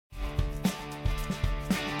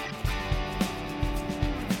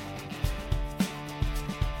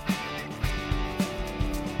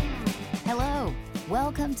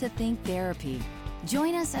Welcome to Think Therapy.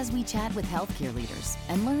 Join us as we chat with healthcare leaders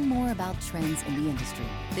and learn more about trends in the industry.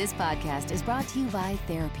 This podcast is brought to you by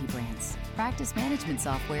Therapy Brands, practice management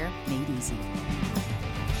software made easy.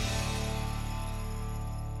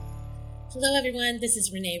 Hello, everyone. This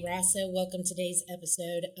is Renae Rossow. Welcome to today's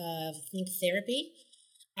episode of Think Therapy,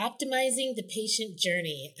 Optimizing the Patient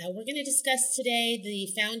Journey. We're going to discuss today the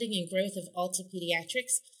founding and growth of Alta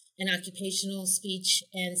Pediatrics, an occupational, speech,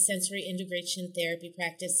 and sensory integration therapy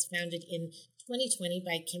practice founded in 2020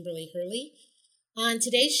 by Kimberly Hurley. On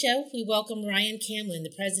today's show, we welcome Ryan Camlin,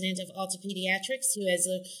 the president of Alta Pediatrics, who has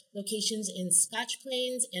locations in Scotch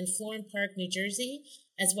Plains and Florham Park, New Jersey,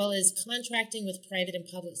 as well as contracting with private and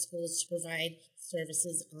public schools to provide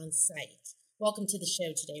services on site. Welcome to the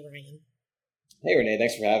show today, Ryan. Hey, Renee.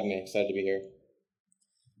 Thanks for having me. Excited to be here.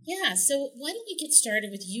 Yeah, so why don't we get started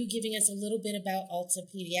with you giving us a little bit about Alta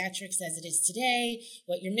Pediatrics as it is today,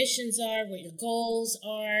 what your missions are, what your goals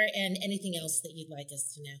are, and anything else that you'd like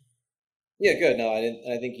us to know. Yeah, good. No,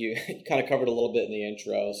 I think you kind of covered a little bit in the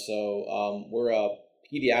intro. So we're a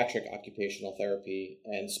pediatric occupational therapy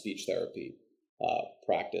and speech therapy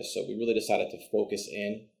practice. So we really decided to focus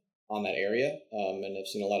in on that area and have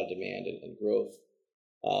seen a lot of demand and growth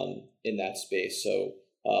in that space. So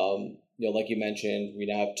like you mentioned, we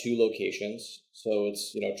now have 2 locations. So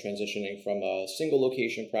it's, transitioning from a single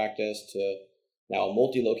location practice to now a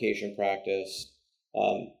multi-location practice.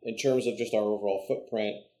 In terms of just our overall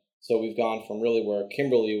footprint, so we've gone from really where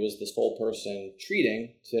Kimberly was the sole person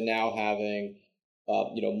treating to now having,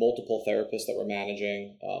 multiple therapists that we're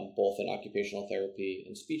managing, both in occupational therapy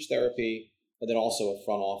and speech therapy, and then also a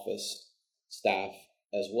front office staff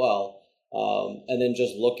as well. And then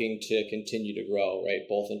just looking to continue to grow, right?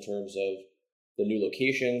 Both in terms of the new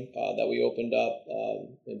location that we opened up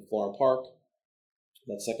in Florham Park,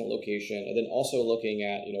 that second location, and then also looking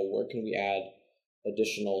at, where can we add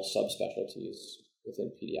additional subspecialties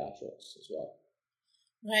within pediatrics as well.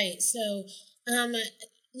 Right. So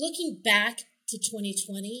looking back to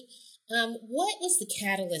 2020, what was the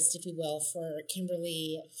catalyst, if you will, for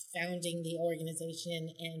Kimberly founding the organization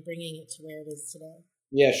and bringing it to where it is today?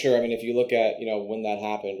 Yeah, sure. I mean, if you look at, when that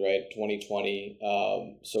happened, right, 2020,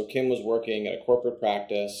 so Kim was working at a corporate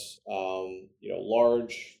practice,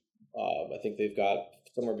 large, I think they've got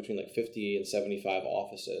somewhere between like 50 and 75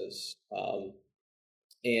 offices.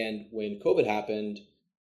 And when COVID happened,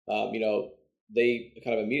 they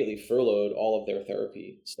kind of immediately furloughed all of their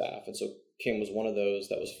therapy staff. And so Kim was one of those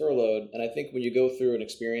that was furloughed. And I think when you go through an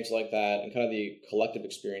experience like that and kind of the collective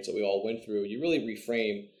experience that we all went through, you really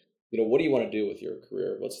reframe, what do you want to do with your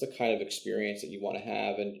career? What's the kind of experience that you want to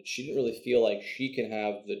have? And she didn't really feel like she can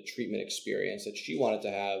have the treatment experience that she wanted to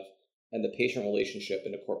have and the patient relationship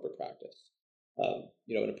in a corporate practice.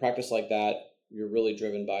 In a practice like that, you're really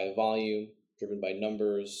driven by volume, driven by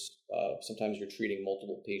numbers. Sometimes you're treating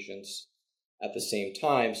multiple patients at the same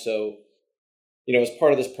time. So, as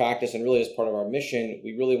part of this practice and really as part of our mission,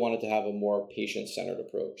 we really wanted to have a more patient-centered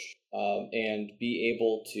approach and be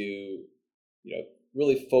able to,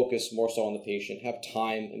 really focus more so on the patient, have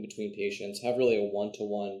time in between patients, have really a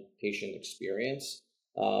one-to-one patient experience.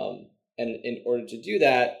 And in order to do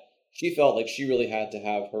that, she felt like she really had to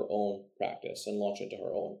have her own practice and launch into her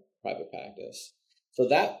own private practice. So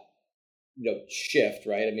that, shift,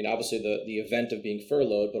 right? I mean, obviously the event of being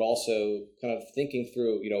furloughed, but also kind of thinking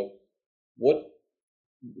through, what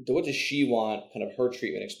does she want kind of her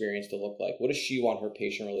treatment experience to look like? What does she want her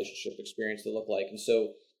patient relationship experience to look like? And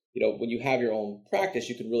so, when you have your own practice,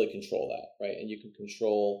 you can really control that, right? And you can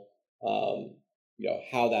control,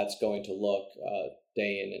 how that's going to look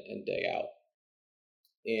day in and day out.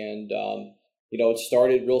 And, it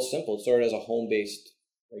started real simple. It started as a home-based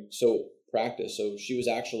practice. So she was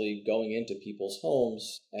actually going into people's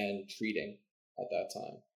homes and treating at that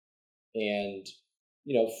time. And,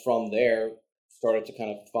 from there, started to kind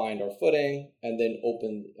of find our footing and then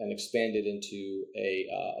opened and expanded into a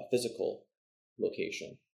physical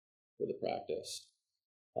location for the practice.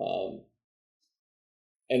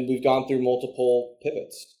 And we've gone through multiple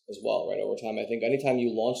pivots as well, right, over time. I think anytime you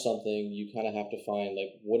launch something, you kind of have to find,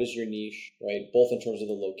 like, what is your niche, right, both in terms of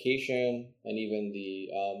the location and even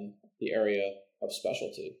the area of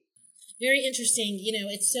specialty. Very interesting.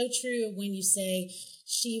 It's so true when you say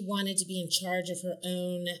she wanted to be in charge of her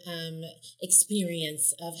own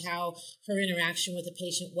experience of how her interaction with a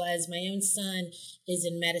patient was. My own son is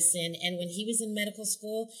in medicine, and when he was in medical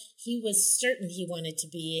school, he was certain he wanted to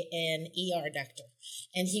be an ER doctor.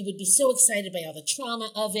 And he would be so excited by all the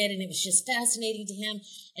trauma of it, and it was just fascinating to him.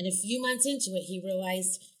 And a few months into it, he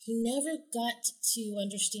realized he never got to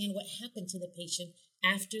understand what happened to the patient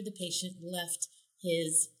after the patient left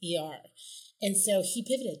his ER. And so he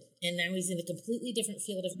pivoted, and now he's in a completely different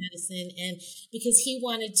field of medicine. And because he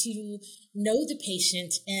wanted to know the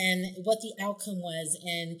patient and what the outcome was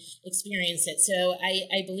and experience it. So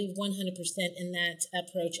I believe 100% in that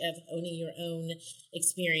approach of owning your own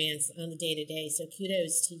experience on the day-to-day. So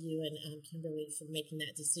kudos to you and Kimberly for making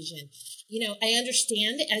that decision. I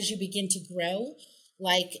understand as you begin to grow,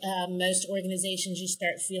 like most organizations, you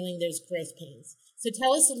start feeling those growth pains. So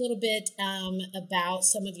tell us a little bit about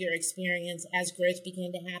some of your experience as growth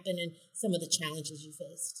began to happen and some of the challenges you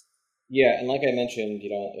faced. Yeah, and like I mentioned,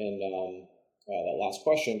 in that last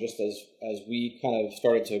question, just as we kind of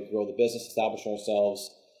started to grow the business, establish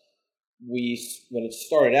ourselves, when it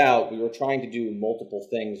started out, we were trying to do multiple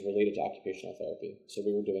things related to occupational therapy. So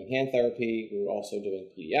we were doing hand therapy, we were also doing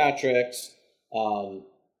pediatrics.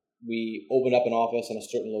 We opened up an office in a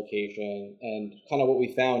certain location, and kind of what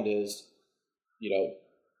we found is,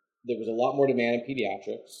 there was a lot more demand in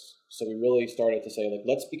pediatrics. So we really started to say,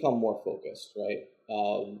 let's become more focused, right?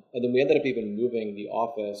 And then we ended up even moving the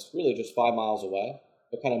office really just 5 miles away,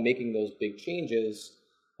 but kind of making those big changes.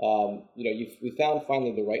 We found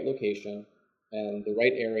finally the right location and the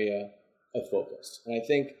right area of focus. And I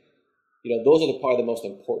think, those are probably the most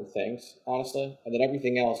important things, honestly. And then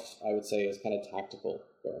everything else, I would say, is kind of tactical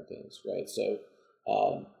things, right? So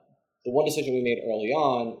the one decision we made early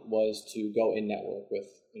on was to go in-network with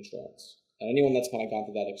insurance. And anyone that's kind of gone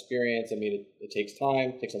through that experience, it takes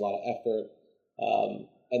time, takes a lot of effort.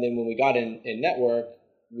 And then when we got in-network,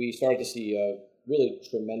 we started to see a really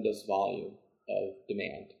tremendous volume of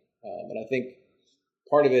demand. And I think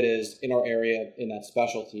part of it is in our area, in that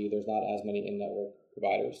specialty, there's not as many in-network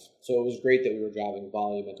providers. So it was great that we were driving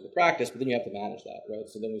volume into the practice, but then you have to manage that, right?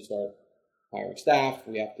 So then we start hiring staff.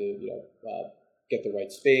 We have to, get the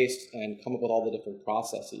right space and come up with all the different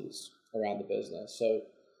processes around the business. So,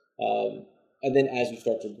 and then as you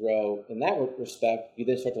start to grow in that respect, you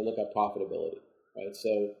then start to look at profitability, right?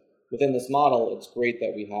 So within this model, it's great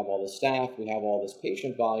that we have all this staff, we have all this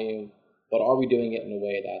patient volume, but are we doing it in a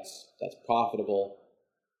way that's profitable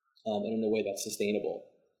and in a way that's sustainable?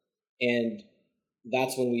 And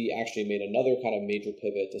that's when we actually made another kind of major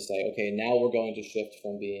pivot to say, okay, now we're going to shift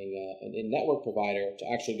from being an in-network provider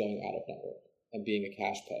to actually going out of network and being a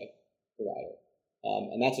cash pay provider.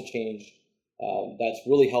 And that's a change that's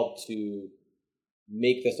really helped to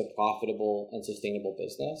make this a profitable and sustainable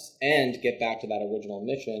business and get back to that original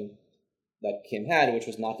mission that Kim had, which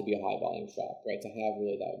was not to be a high volume shop, right? To have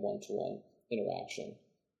really that one-to-one interaction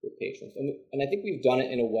with patients. And I think we've done it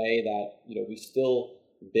in a way that, we still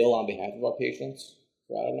bill on behalf of our patients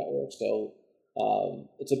for out of network. So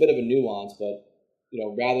it's a bit of a nuance, but,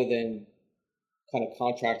 rather than kind of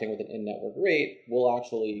contracting with an in-network rate, we'll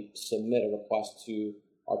actually submit a request to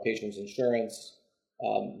our patient's insurance.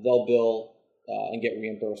 They'll bill and get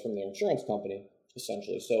reimbursed from their insurance company,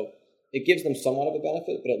 essentially. So it gives them somewhat of a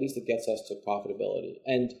benefit, but at least it gets us to profitability.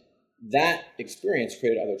 And that experience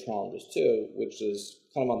created other challenges too, which is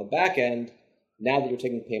kind of on the back end. Now that you're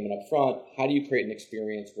taking payment up front, how do you create an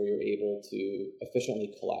experience where you're able to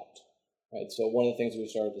efficiently collect, right? So one of the things we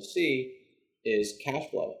started to see is cash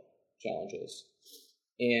flow challenges.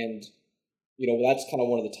 And, that's kind of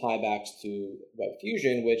one of the tiebacks to Web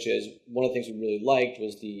Fusion, which is one of the things we really liked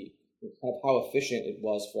was the kind of how efficient it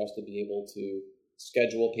was for us to be able to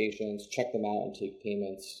schedule patients, check them out, and take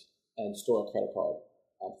payments, and store a credit card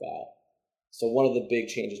on file. So one of the big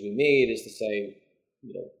changes we made is to say,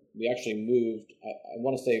 we actually moved, I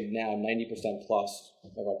want to say now 90% plus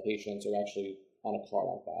of our patients are actually on a card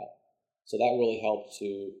on file. So that really helped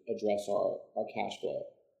to address our cash flow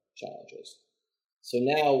challenges. So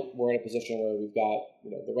now we're in a position where we've got,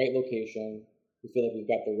 the right location, we feel like we've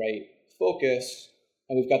got the right focus,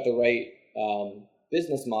 and we've got the right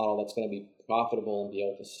business model that's going to be profitable and be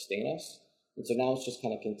able to sustain us. And so now it's just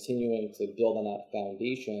kind of continuing to build on that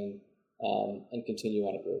foundation and continue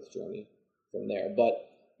on a growth journey from there. But,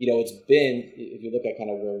 it's been, if you look at kind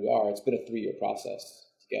of where we are, it's been a 3-year process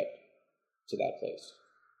to get to that place.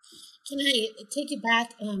 Can I take you back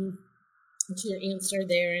to your answer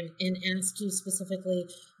there and ask you specifically,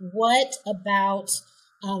 what about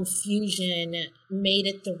Fusion made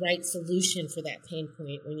it the right solution for that pain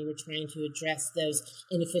point when you were trying to address those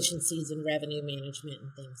inefficiencies in revenue management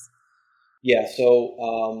and things? Yeah,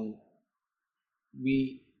 so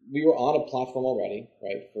we were on a platform already,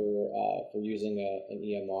 right, for using an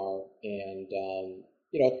EMR,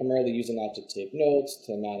 and primarily using that to take notes,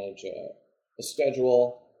 to manage a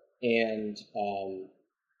schedule, and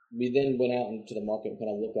we then went out into the market and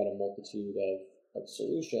kind of looked at a multitude of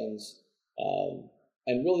solutions.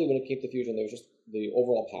 And really, when it came to Fusion, there was just the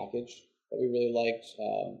overall package that we really liked.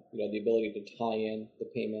 The ability to tie in the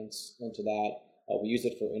payments into that. We use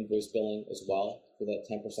it for invoice billing as well for that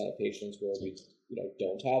 10% of patients where we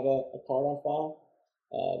don't have a card on file.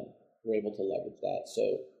 We're able to leverage that.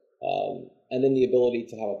 So, and then the ability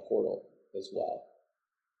to have a portal as well.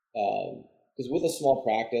 Because with a small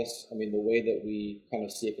practice, the way that we kind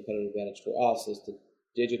of see a competitive advantage for us is to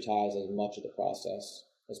digitize as much of the process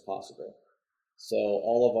as possible. So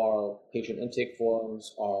all of our patient intake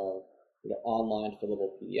forms are online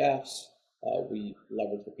fillable PDFs. We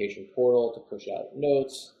leverage the patient portal to push out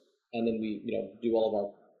notes, and then we do all of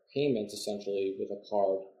our payments essentially with a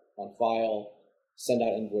card on file, send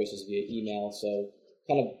out invoices via email. So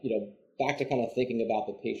kind of back to kind of thinking about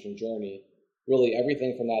the patient journey. Really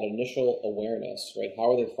everything from that initial awareness, right?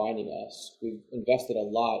 How are they finding us? We've invested a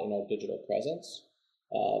lot in our digital presence,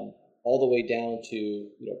 all the way down to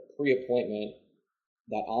pre-appointment,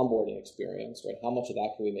 that onboarding experience, right? How much of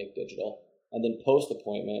that can we make digital? And then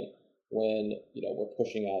post-appointment, when we're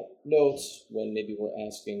pushing out notes, when maybe we're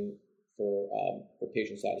asking for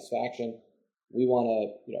patient satisfaction, we want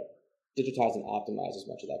to digitize and optimize as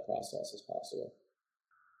much of that process as possible.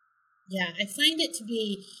 Yeah, I find it to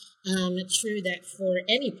be true that for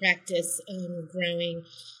any practice growing,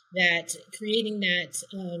 that creating that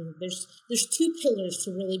there's two pillars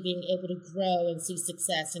to really being able to grow and see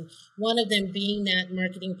success, and one of them being that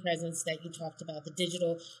marketing presence that you talked about, the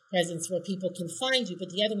digital presence where people can find you, but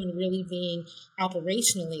the other one really being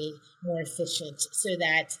operationally more efficient so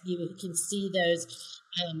that you can see those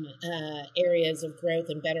areas of growth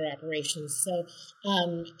and better operations. So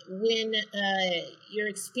when you're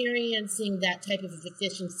experiencing that type of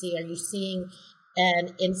efficiency, are you seeing an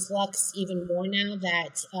influx even more now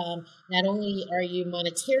that not only are you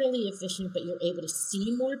monetarily efficient, but you're able to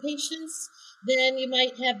see more patients than you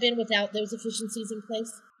might have been without those efficiencies in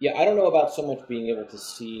place? Yeah, I don't know about so much being able to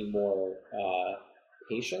see more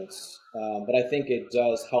patients, but I think it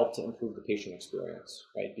does help to improve the patient experience,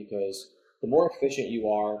 right? Because the more efficient you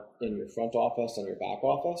are in your front office and your back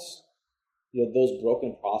office, those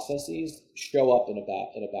broken processes show up in a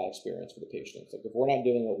bad experience for the patients. Like if we're not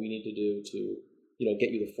doing what we need to do to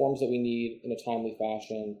get you the forms that we need in a timely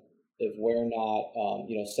fashion, if we're not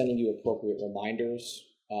sending you appropriate reminders,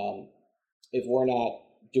 if we're not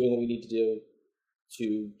doing what we need to do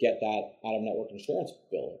to get that out-of-network insurance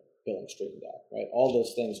billing straightened out, right? All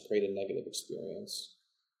those things create a negative experience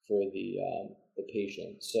for the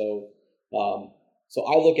patient. So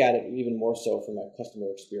I look at it even more so from a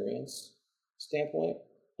customer experience standpoint.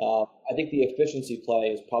 I think the efficiency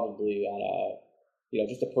play is probably on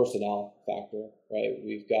just a personnel factor, right?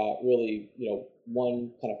 We've got really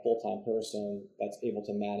one kind of full-time person that's able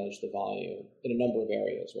to manage the volume in a number of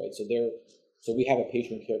areas, right? So we have a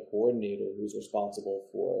patient care coordinator who's responsible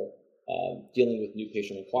for dealing with new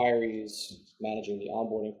patient inquiries, managing the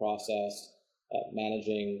onboarding process,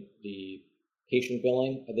 managing the patient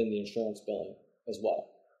billing, and then the insurance billing as well.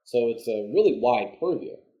 So it's a really wide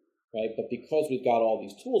purview, right? But because we've got all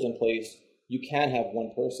these tools in place, you can have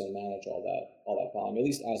one person manage all that volume, at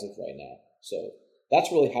least as of right now. So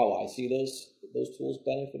that's really how I see those tools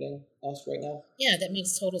benefiting us right now. Yeah, that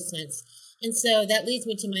makes total sense. And so that leads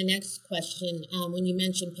me to my next question. When you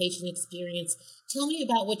mentioned patient experience, tell me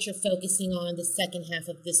about what you're focusing on the second half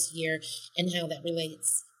of this year and how that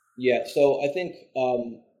relates. Yeah, so I think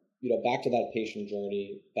back to that patient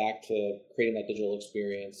journey, back to creating that digital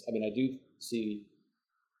experience. I do see,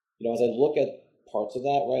 as I look at parts of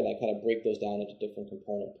that, right, I kind of break those down into different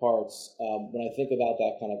component parts. When I think about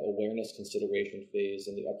that kind of awareness consideration phase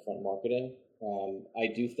in the upfront marketing,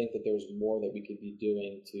 I do think that there's more that we could be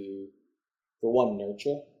doing to, for one,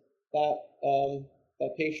 nurture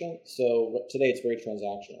that patient. So today it's very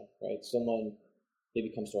transactional, right? Someone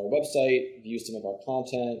maybe comes to our website, views some of our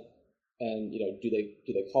content, and do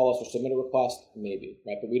they call us or submit a request? Maybe,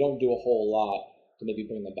 right? But we don't do a whole lot to maybe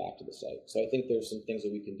bring them back to the site. So I think there's some things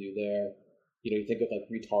that we can do there. You think of like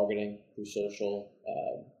retargeting through social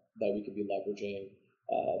that we could be leveraging,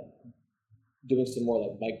 doing some more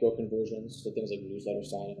like micro conversions, so things like newsletter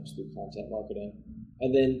signups through content marketing,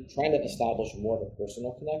 and then trying to establish more of a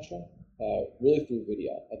personal connection, really through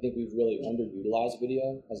video. I think we've really underutilized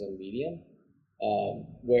video as a medium,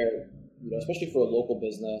 where especially for a local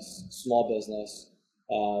business, small business,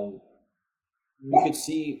 you could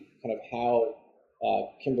see kind of how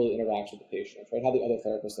Kimberly interacts with the patients, right? How the other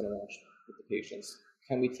therapists interact with the patients.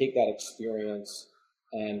 Can we take that experience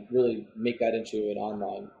and really make that into an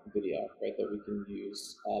online video, right, that we can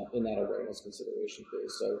use in that awareness consideration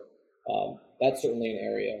phase? So that's certainly an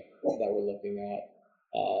area that we're looking at.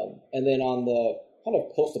 And then on the kind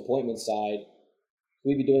of post-appointment side,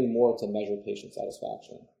 we'd be doing more to measure patient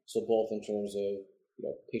satisfaction. So both in terms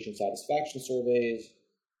of patient satisfaction surveys,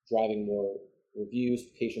 driving more reviews,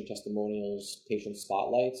 patient testimonials, patient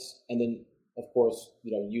spotlights, and then of course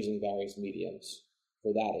using various mediums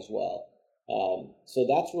for that as well. So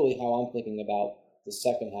that's really how I'm thinking about the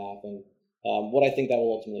second half, and what I think that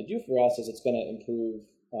will ultimately do for us is it's going to improve,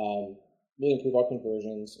 really improve our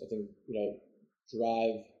conversions. I think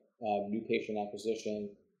drive new patient acquisition,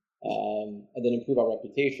 and then improve our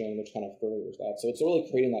reputation, which kind of furthers that. So it's really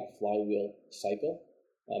creating that flywheel cycle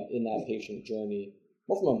in that patient journey,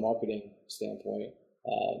 more from a marketing standpoint,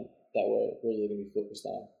 that we're really going to be focused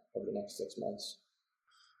on over the next 6 months.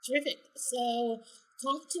 Terrific. So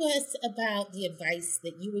talk to us about the advice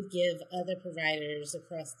that you would give other providers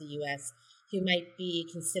across the U.S. who might be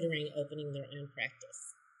considering opening their own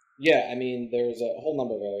practice. Yeah, I mean, there's a whole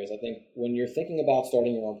number of areas. I think when you're thinking about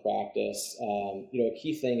starting your own practice, a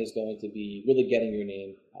key thing is going to be really getting your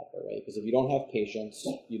name out there, right? Because if you don't have patients,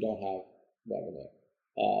 you don't have revenue.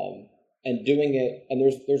 And doing it, and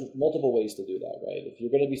there's multiple ways to do that, right? If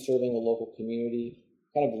you're going to be serving a local community,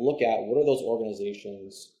 kind of look at what are those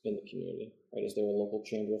organizations in the community, right? Is there a local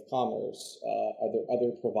chamber of commerce? Are there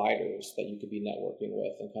other providers that you could be networking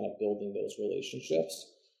with and kind of building those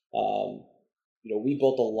relationships? We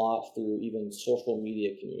built a lot through even social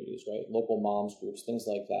media communities, right? Local moms groups, things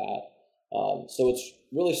like that. So it's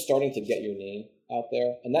really starting to get your name out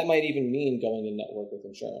there. And that might even mean going and network with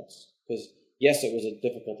insurance. Because yes, it was a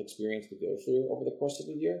difficult experience to go through over the course of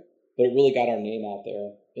the year, but it really got our name out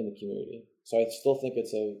there in the community. So I still think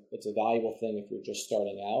it's a valuable thing if you're just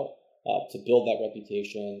starting out, to build that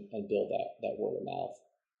reputation and build that word of mouth.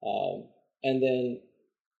 And then,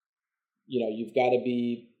 you've got to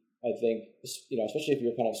be, I think, especially if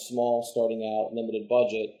you're kind of small, starting out, limited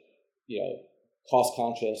budget, cost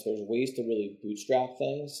conscious, there's ways to really bootstrap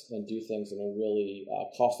things and do things in a really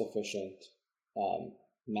cost efficient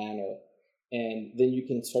manner. And then you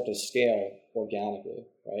can start to scale organically,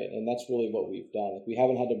 right? And that's really what we've done. We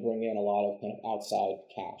haven't had to bring in a lot of kind of outside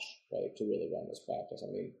cash, right, to really run this practice.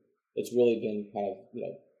 I mean, it's really been kind of,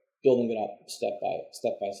 building it up step by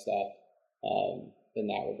step in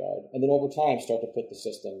that regard. And then over time, start to put the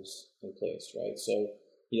systems in place, right? So,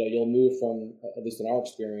 you'll move from, at least in our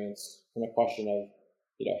experience, from a question of,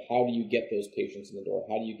 how do you get those patients in the door?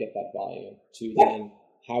 How do you get that volume? To then,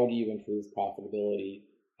 how do you improve profitability?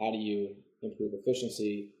 How do you improve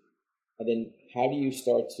efficiency? And then how do you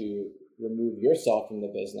start to remove yourself from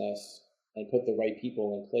the business and put the right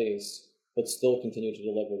people in place, but still continue to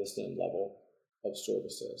deliver the same level of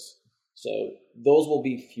services? So those will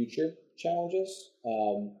be future challenges,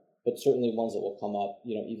 but certainly ones that will come up,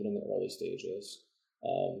 even in the early stages.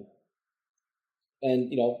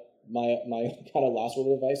 My kind of last word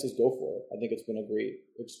of advice is go for it. I think it's been a great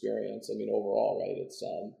experience. I mean, overall, right? It's,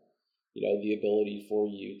 the ability for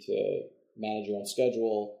you to manage your own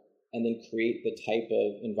schedule and then create the type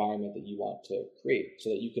of environment that you want to create so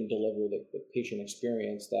that you can deliver the patient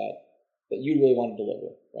experience that you really want to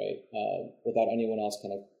deliver, right? Without anyone else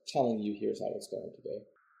kind of telling you, here's how it's going to be.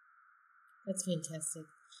 That's fantastic.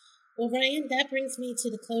 Well, Ryan, that brings me to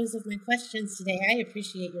the close of my questions today. I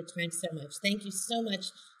appreciate your time so much. Thank you so much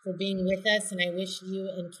for being with us, and I wish you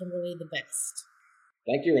and Kimberly the best.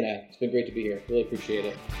 Thank you, Renae. It's been great to be here. Really appreciate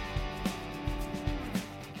it.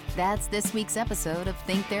 That's this week's episode of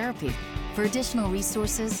Think Therapy. For additional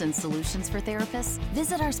resources and solutions for therapists,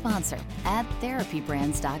 visit our sponsor at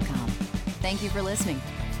therapybrands.com. Thank you for listening.